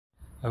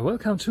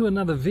Welcome to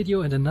another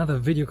video and another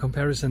video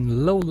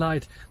comparison, low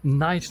light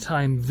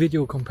nighttime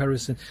video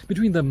comparison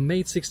between the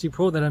Mate 60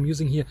 Pro that I'm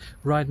using here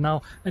right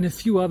now and a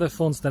few other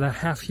phones that I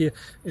have here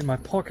in my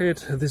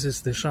pocket. This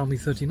is the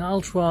Xiaomi 13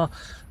 Ultra,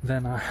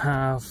 then I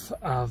have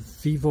a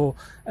Vivo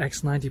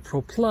X90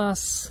 Pro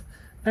Plus,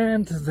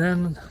 and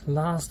then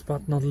last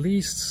but not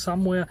least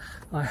somewhere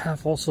I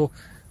have also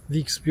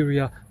the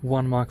Xperia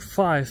 1 Mark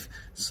V.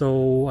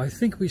 So I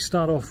think we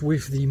start off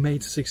with the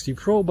Mate 60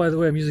 Pro. By the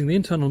way, I'm using the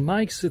internal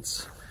mics.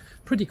 It's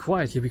pretty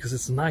quiet here because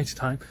it's night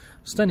time.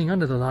 I'm standing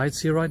under the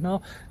lights here right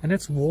now, and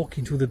let's walk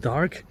into the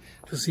dark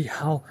to see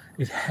how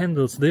it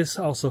handles this,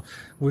 also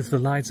with the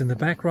lights in the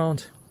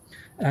background.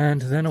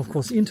 And then of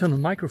course internal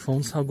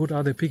microphones, how good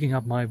are they picking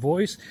up my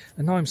voice?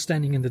 And now I'm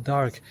standing in the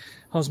dark.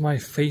 How's my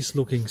face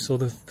looking? So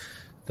the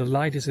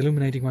light is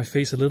illuminating my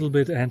face a little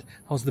bit, and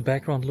how's the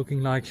background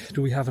looking like?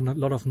 Do we have a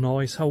lot of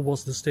noise? How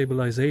was the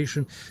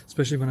stabilization,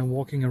 especially when I'm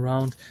walking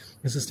around?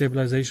 Is the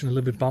stabilization a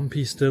little bit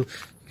bumpy still?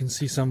 You can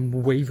see some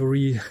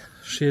wavery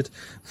shit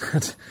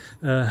that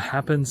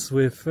happens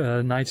with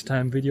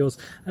nighttime videos.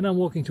 And I'm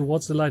walking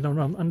towards the light.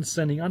 I'm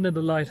standing under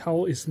the light.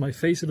 How is my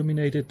face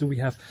illuminated? Do we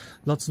have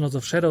lots and lots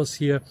of shadows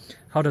here?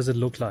 How does it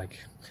look like?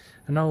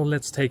 And now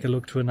let's take a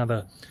look to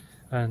another,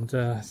 and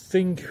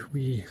think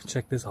we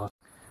check this out.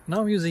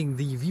 Now I'm using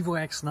the Vivo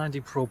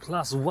X90 Pro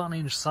Plus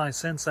 1-inch size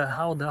sensor.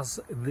 How does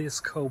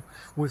this cope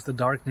with the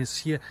darkness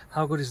here?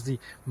 How good is the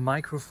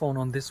microphone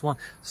on this one?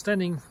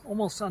 Standing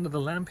almost under the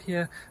lamp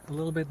here a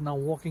little bit, now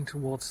walking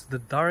towards the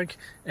dark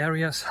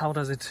areas. How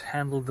does it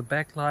handle the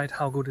backlight?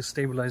 How good is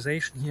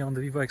stabilization here on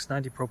the Vivo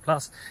X90 Pro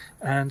Plus?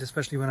 And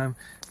especially when I'm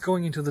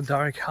going into the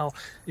dark, how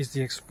is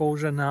the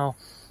exposure now?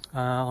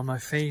 On my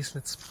face,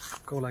 let's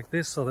go like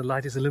this, so the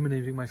light is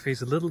illuminating my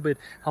face a little bit.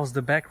 How's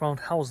the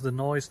background? How's the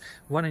noise?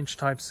 1-inch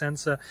type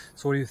sensor.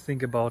 So what do you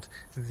think about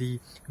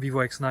the Vivo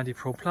X90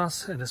 Pro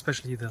Plus, and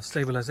especially the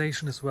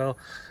stabilization as well?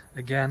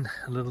 Again,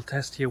 a little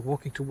test here,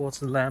 walking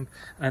towards the lamp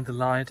and the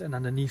light, and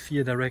underneath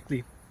here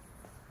directly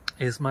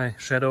is my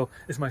shadow,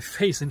 is my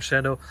face in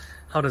shadow.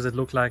 How does it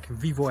look like?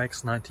 Vivo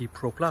X90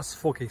 Pro Plus,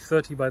 4K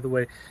 30 by the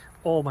way.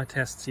 All my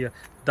tests here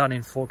done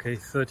in 4K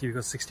 30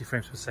 because 60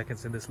 frames per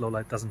second in this low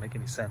light doesn't make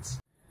any sense.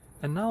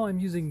 And now I'm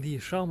using the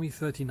Xiaomi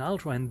 13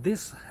 Ultra, and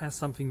this has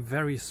something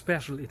very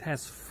special. It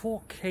has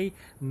 4K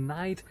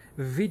night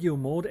video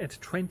mode at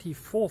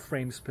 24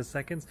 frames per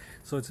second,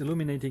 so it's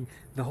illuminating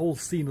the whole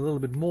scene a little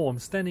bit more. I'm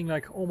standing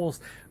like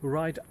almost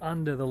right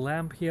under the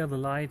lamp here, the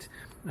light,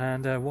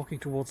 and walking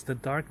towards the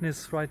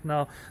darkness right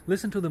now.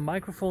 Listen to the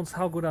microphones.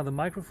 How good are the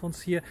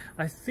microphones here?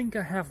 I think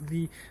I have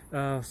the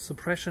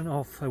suppression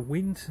of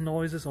wind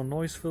noises or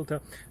noise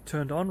filter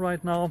turned on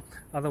right now.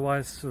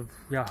 Otherwise,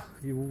 yeah,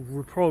 you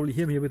will probably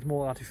hear me a bit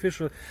more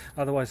artificial,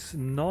 otherwise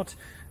not.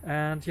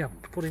 And yeah,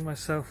 putting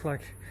myself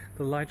like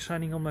the light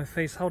shining on my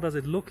face. How does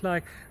it look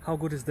like? How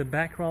good is the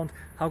background?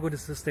 How good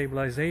is the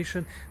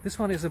stabilization? This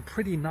one is a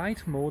pretty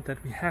night mode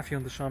that we have here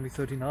on the Xiaomi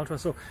 13 Ultra,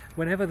 so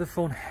whenever the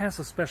phone has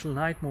a special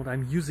night mode,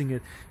 I'm using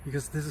it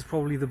because this is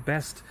probably the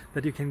best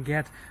that you can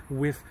get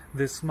with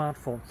this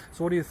smartphone.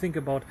 So what do you think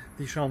about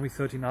the Xiaomi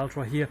 13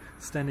 Ultra here,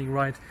 standing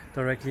right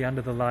directly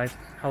under the light?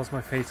 How's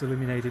my face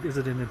illuminated? Is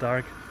it in the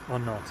dark or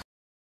not?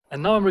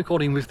 And now I'm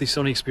recording with the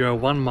Sony Xperia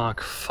 1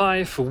 Mark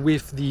V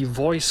with the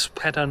voice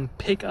pattern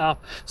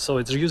pickup. So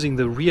it's using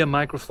the rear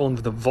microphone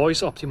with the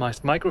voice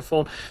optimized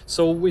microphone.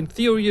 So in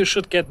theory you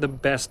should get the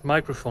best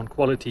microphone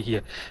quality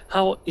here.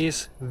 How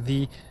is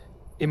the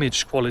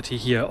image quality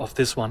here of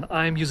this one?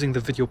 I'm using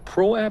the Video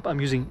Pro app,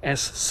 I'm using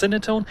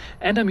S-Cinetone,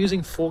 and I'm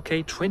using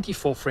 4K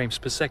 24 frames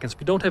per second.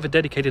 We don't have a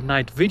dedicated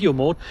night video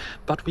mode,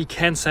 but we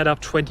can set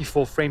up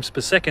 24 frames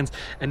per second.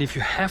 And if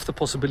you have the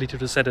possibility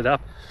to set it up,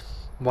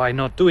 why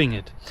not doing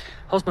it?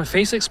 How's my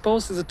face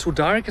exposed? Is it too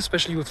dark,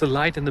 especially with the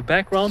light in the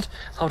background?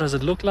 How does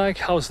it look like?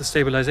 How is the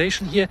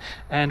stabilization here?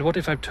 And what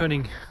if I'm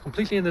turning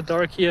completely in the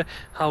dark here?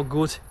 How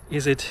good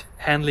is it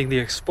handling the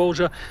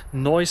exposure?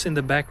 Noise in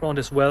the background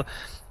as well.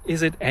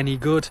 Is it any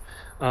good?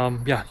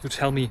 Yeah, you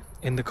tell me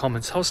in the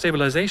comments. How's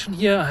stabilization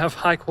here? I have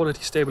high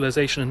quality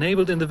stabilization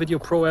enabled in the Video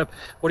Pro app.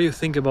 What do you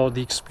think about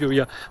the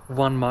Xperia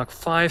 1 Mark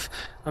V?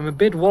 I'm a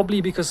bit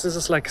wobbly because this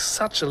is like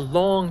such a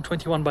long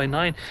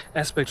 21:9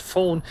 aspect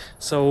phone.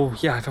 So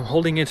yeah, if I'm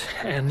holding it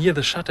near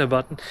the shutter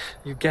button,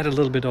 you get a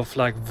little bit of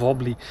like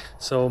wobbly.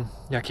 So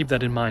yeah, keep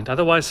that in mind.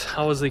 Otherwise,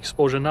 how is the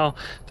exposure now?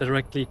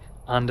 Directly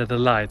under the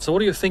light. So what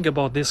do you think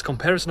about this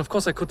comparison? Of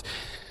course, I could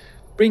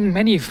bring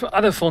many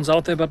other phones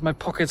out there, but my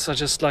pockets are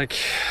just like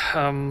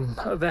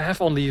they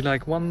have only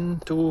like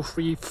 1, 2,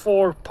 3,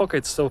 4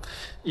 pockets, so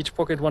each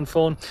pocket one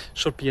phone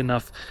should be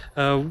enough.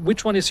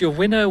 Which one is your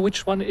winner?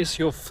 Which one is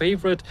your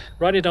favorite?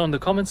 Write it down in the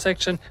comment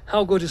section.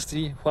 How good is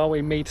the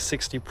Huawei Mate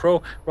 60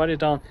 Pro? Write it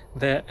down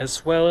there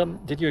as well.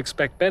 Did you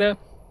expect better?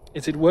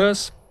 Is it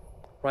worse?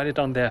 Write it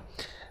down there.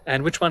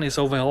 And which one is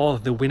overall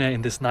the winner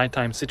in this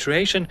nighttime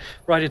situation?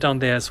 Write it down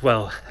there as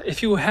well.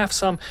 If you have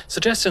some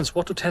suggestions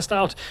what to test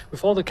out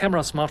with all the camera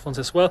smartphones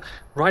as well,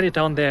 write it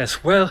down there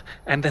as well.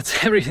 And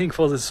that's everything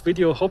for this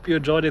video. Hope you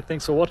enjoyed it.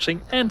 Thanks for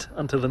watching, and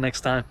until the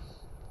next time.